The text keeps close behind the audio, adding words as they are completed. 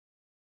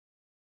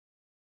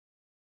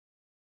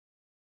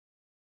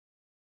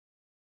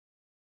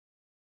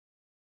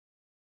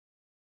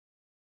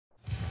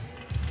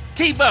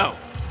T-Bone,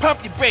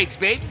 pump your brakes,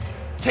 baby.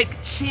 Take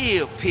a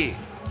chill pill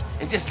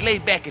and just lay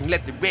back and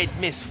let the red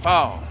mist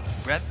fall,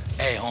 brother.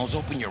 Hey, Holmes,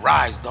 open your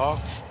eyes, dog.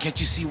 Can't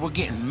you see we're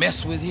getting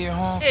messed with here,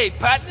 Holmes? Hey,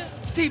 partner,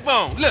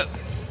 T-Bone, look,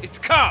 it's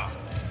Carl.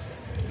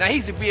 Now,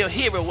 he's a real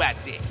hero out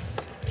there.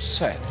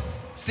 Sad.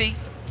 See?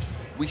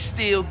 We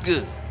still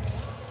good.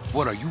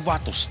 What, are you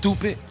vato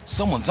stupid?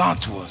 Someone's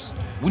onto us.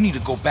 We need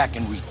to go back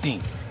and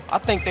rethink. I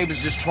think they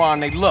was just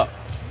trying their luck.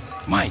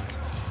 Mike,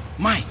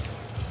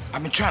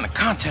 I've been trying to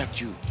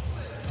contact you.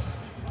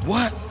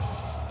 What?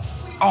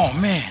 Oh,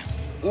 man,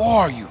 where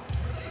are you?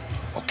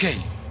 Okay,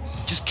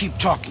 just keep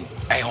talking.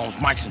 Hey, Holmes,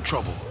 Mike's in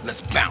trouble.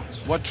 Let's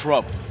bounce. What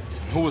trouble?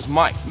 Who was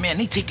Mike? Man,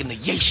 they taking the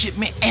yay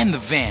shipment and the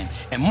van,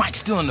 and Mike's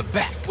still in the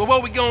back. Well,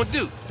 what we gonna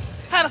do?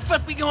 How the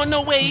fuck we gonna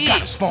know where he is? He's got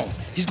his phone.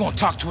 He's gonna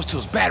talk to us till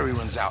his battery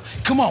runs out.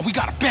 Come on, we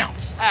gotta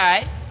bounce. All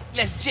right,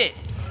 let's jet.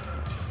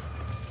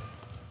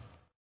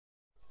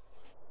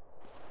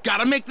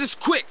 Gotta make this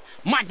quick.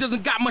 Mike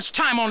doesn't got much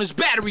time on his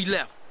battery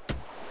left.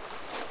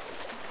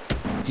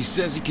 He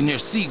says he can hear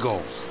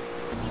seagulls.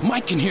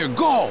 Mike can hear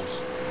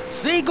gulls.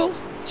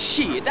 Seagulls?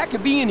 Shit, that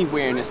could be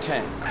anywhere in this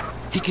town.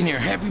 He can hear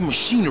heavy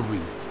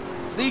machinery.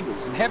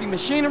 Seagulls and heavy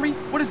machinery?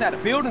 What is that, a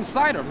building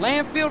site or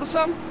landfill or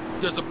something?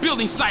 There's a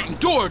building site in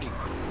Doherty.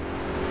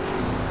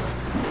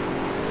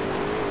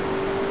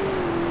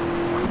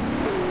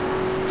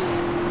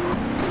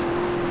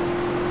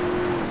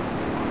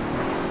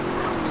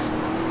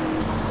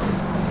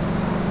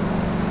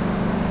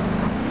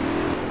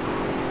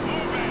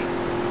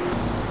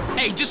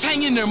 Hey, just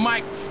hang in there,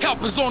 Mike.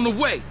 Help is on the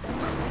way.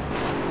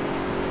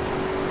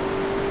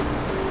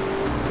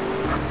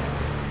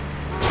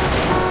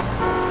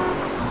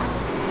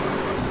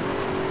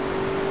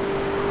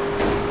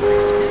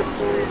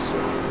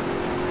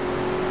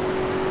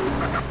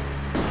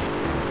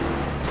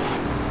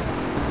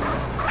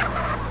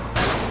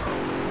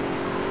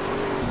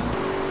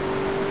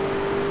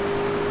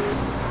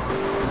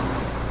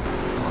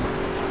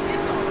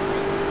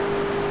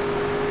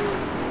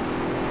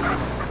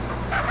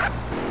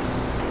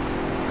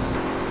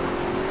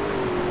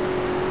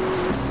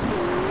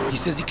 He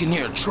says he can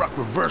hear a truck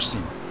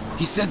reversing.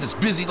 He says it's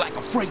busy like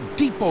a freight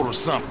depot or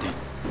something.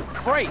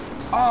 Freight?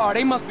 Oh,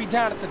 they must be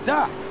down at the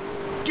dock.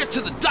 Get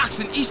to the docks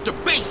in Easter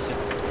Basin.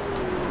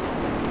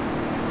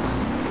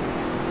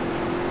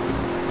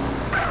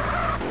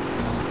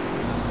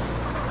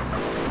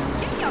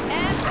 Get your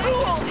ass back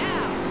here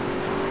now.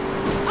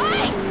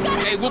 Hey,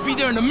 gotta... Hey, we'll be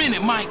there in a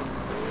minute, Mike.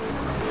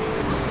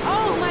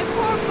 Oh, my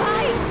poor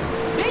bike.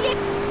 Dang it.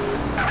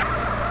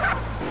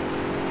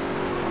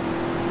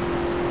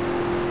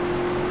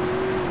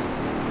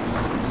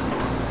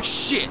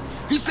 Shit,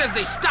 he says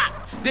they stopped,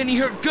 then he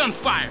heard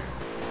gunfire.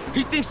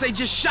 He thinks they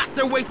just shot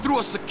their way through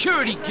a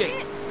security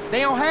gate.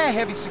 They don't have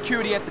heavy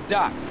security at the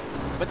docks,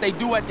 but they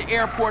do at the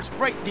airport's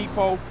freight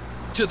depot.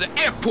 To the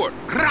airport,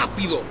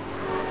 rápido.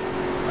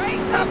 Right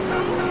up.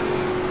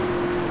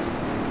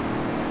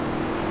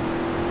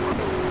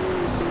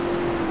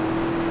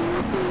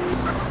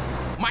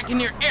 Mike can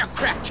hear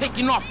aircraft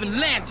taking off and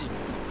landing.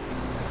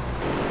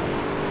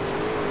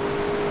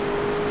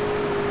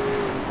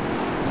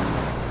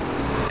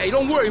 Hey,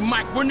 don't worry,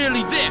 Mike, we're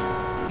nearly there.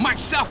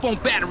 Mike's cell phone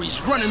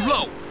battery's running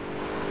low.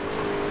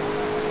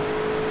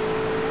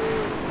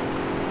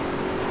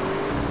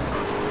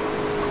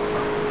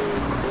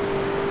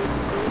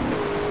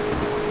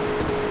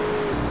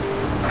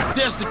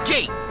 There's the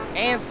gate.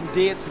 And some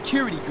dead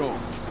security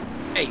guards.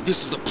 Hey,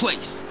 this is the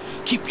place.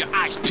 Keep your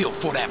eyes peeled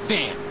for that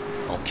van.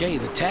 Okay,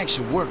 the tag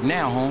should work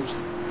now, Holmes.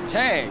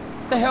 Tag?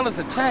 The hell is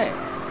a tag?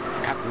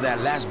 After that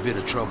last bit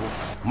of trouble,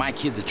 Mike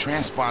hid the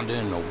transponder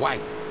in the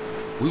white.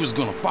 We was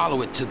gonna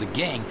follow it to the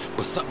gang,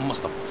 but something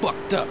must have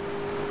fucked up.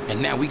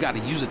 And now we gotta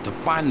use it to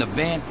find the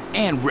van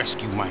and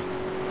rescue Mike.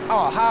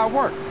 Oh, how it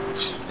work?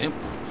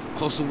 Simple.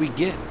 Closer we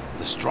get,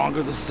 the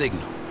stronger the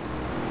signal.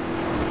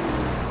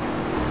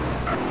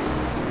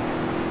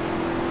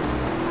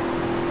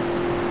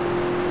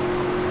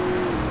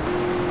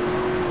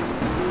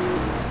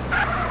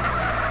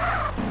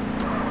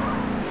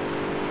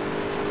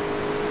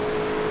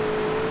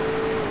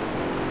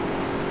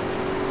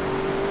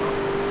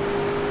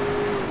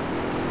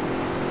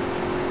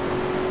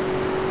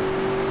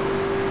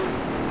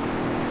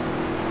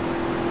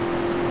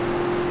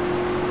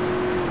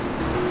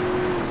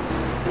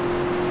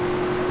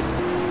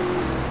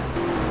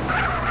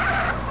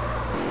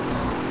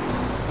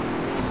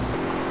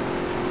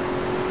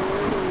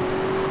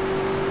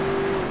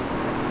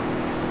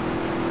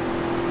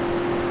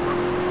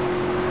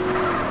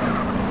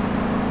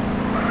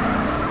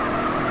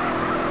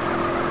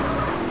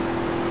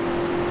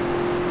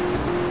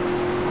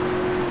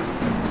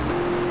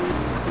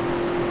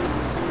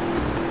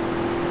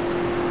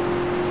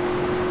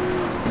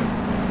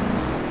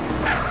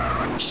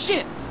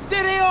 Shit,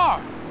 there they are.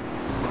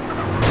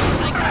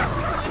 I got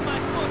people in my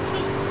foot,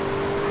 too.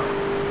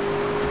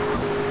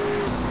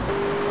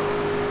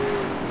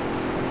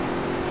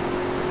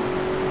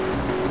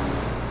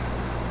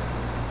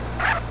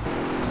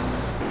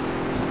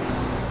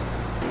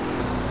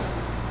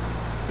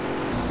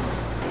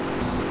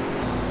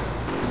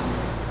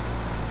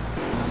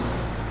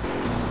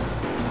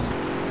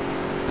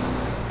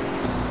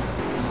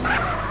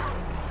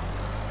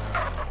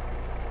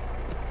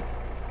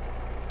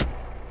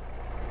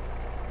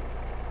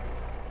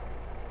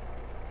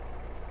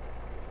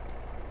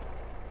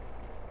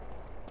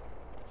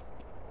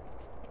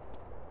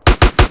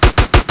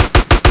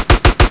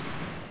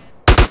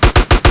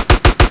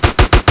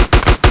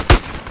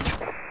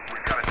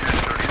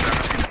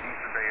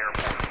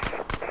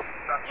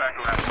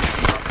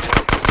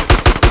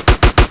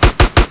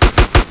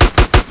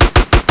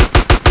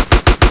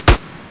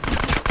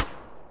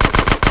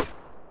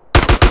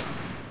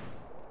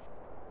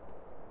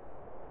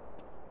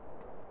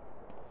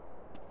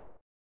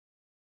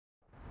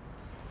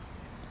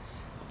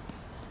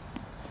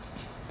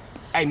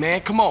 Hey,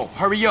 man, come on,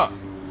 hurry up.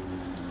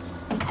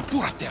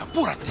 Apúrate,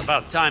 apúrate.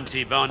 About time,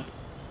 T-Bone.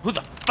 Who the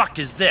fuck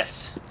is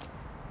this?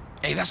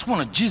 Hey, that's one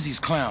of Jizzy's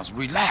clowns.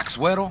 Relax,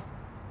 Güero.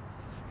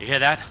 You hear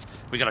that?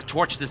 We gotta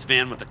torch this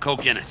van with the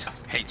coke in it.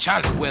 Hey,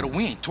 Charlie, Güero,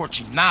 we ain't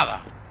torching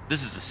nada.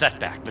 This is a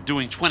setback, but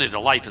doing 20 to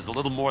life is a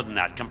little more than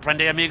that.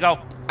 Comprende, amigo?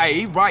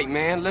 Hey, he right,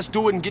 man. Let's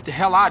do it and get the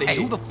hell out of Hey,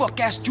 here. who the fuck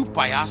asked you,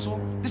 payaso?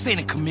 This ain't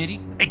a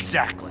committee.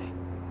 Exactly.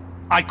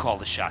 I call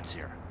the shots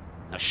here.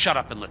 Now shut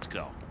up and let's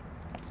go.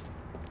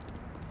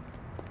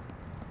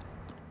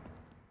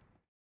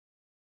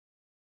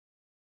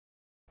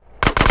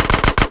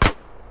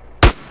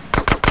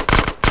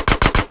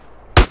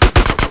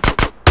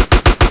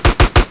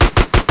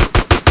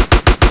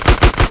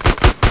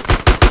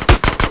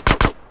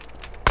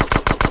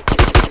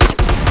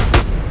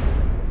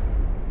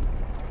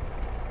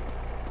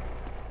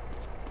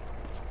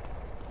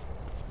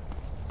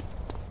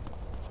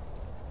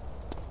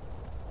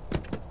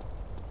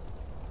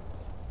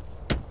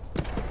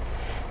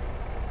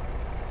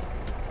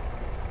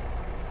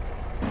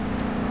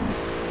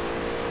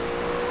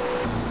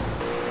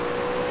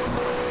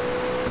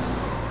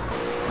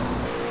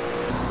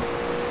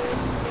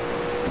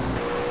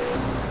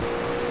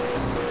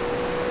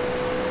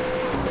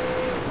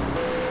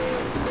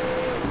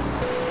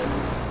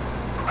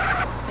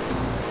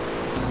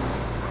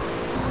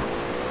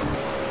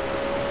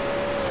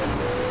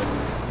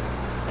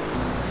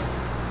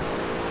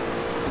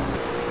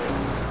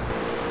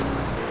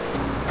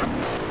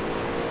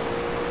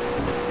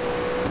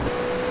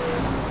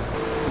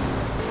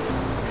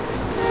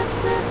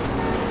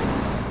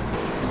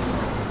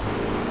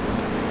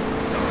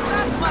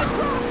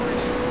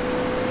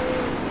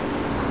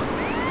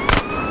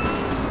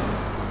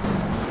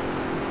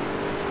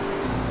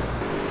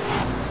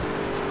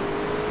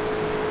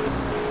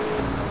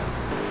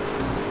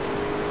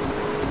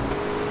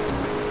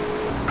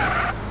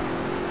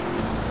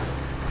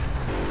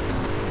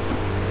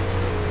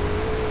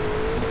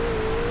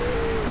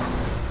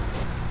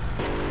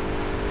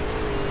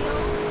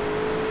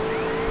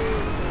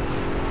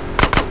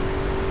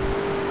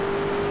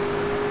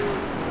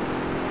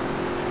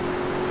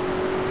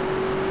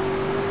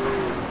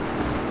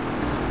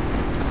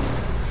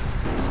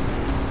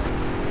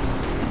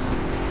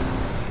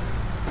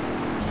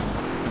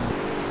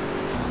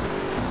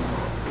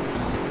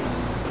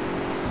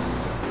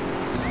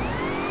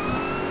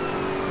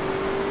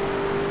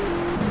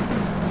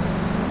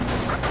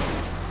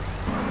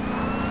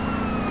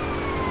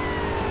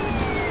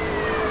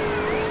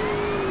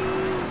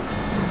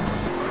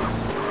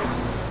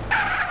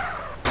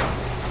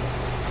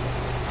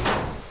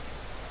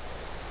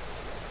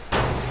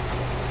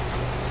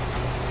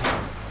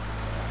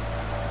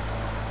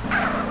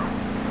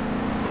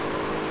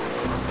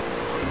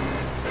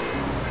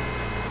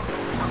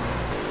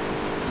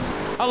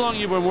 How long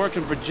you been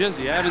working for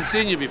Jizzy? I haven't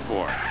seen you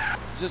before.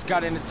 Just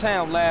got into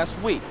town last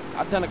week.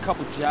 I've done a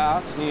couple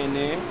jobs here and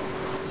there.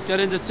 Just got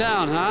into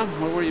town, huh?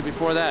 Where were you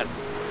before that?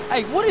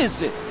 Hey, what is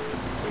this?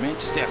 Man,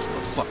 just answer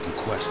the fucking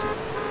question.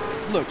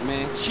 Look,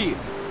 man, chill.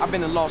 I've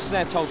been in Los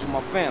Santos with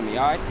my family,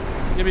 all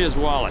right? Give me his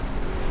wallet.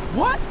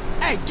 What?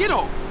 Hey, get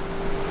off!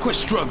 Quit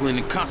struggling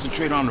and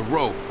concentrate on the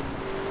road.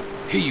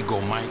 Here you go,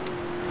 Mike.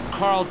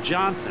 Carl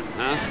Johnson,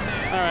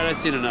 huh? All right, I've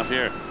seen enough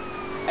here.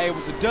 Hey, it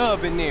was a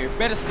dub in there.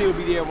 Better still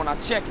be there when I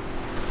check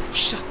it.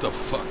 Shut the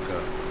fuck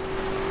up.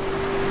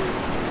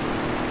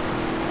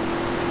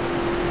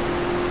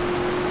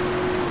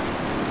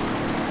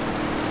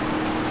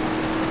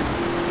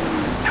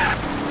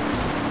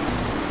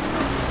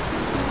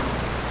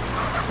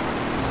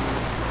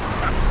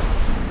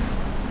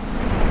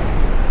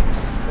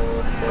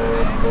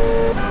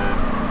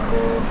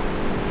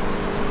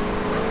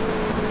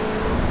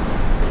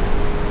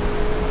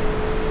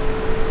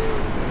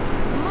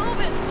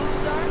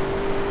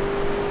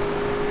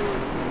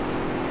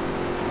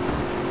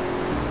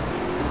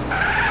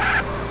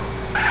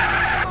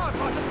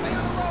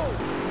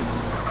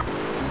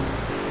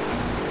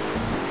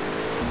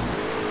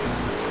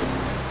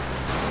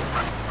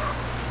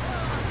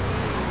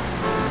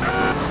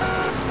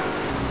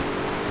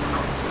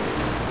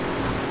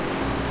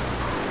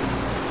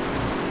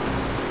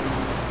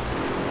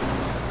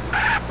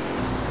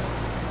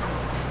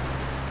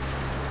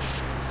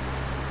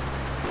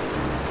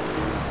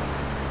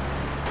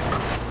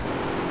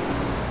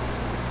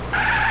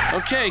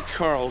 Okay,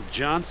 Carl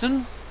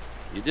Johnson.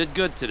 You did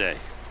good today.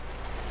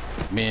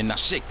 Man, now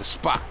shake the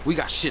spot. We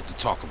got shit to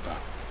talk about.